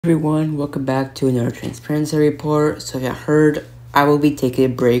Everyone, welcome back to another transparency report. So if you heard, I will be taking a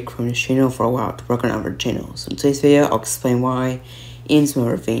break from this channel for a while to work on other channels. In today's video, I'll explain why and some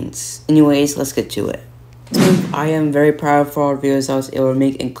other things. Anyways, let's get to it. So I am very proud for all the videos I was able to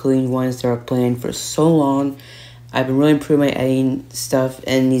make, including ones that are planned for so long. I've been really improving my editing stuff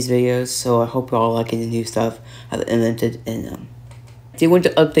in these videos, so I hope you all liking the new stuff I've implemented in them. I did want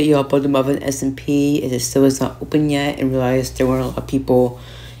to update you about the Muffin SMP. It still is not open yet, and realized there weren't a lot of people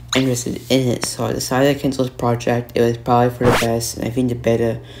interested in it, so I decided to cancel this project. It was probably for the best, and I think the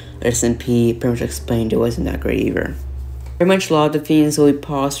beta SMP pretty much explained it wasn't that great either. Pretty much a lot of the things will be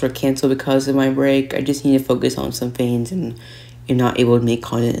paused or canceled because of my break. I just need to focus on some things, and you're not able to make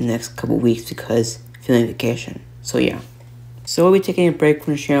content in the next couple weeks because I'm feeling vacation. So yeah. So I'll be taking a break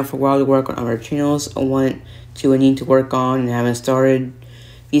from the channel for a while to work on other channels I need to work on and haven't started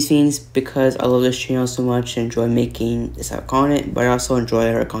these things because I love this channel so much and enjoy making this type of content, but I also enjoy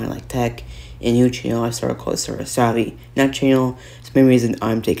other content like tech and new channel I started called Service Savvy. That channel is the main reason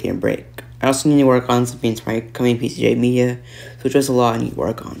I'm taking a break. I also need to work on some things for my coming PCJ media, so just a lot I need to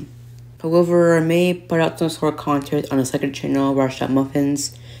work on. However, I may put out some sort of content on a second channel where I shop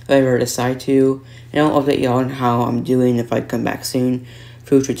muffins if I ever decide to, and I'll update y'all on how I'm doing if I come back soon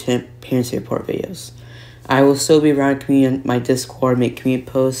for future transparency report videos. I will still be around community on my Discord, make community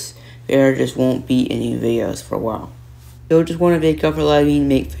posts. There just won't be any videos for a while. So just want to thank y'all for letting me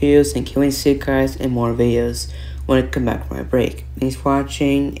make videos, and can't wait to see you guys in more videos when I come back from my break. Thanks for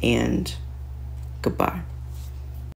watching, and goodbye.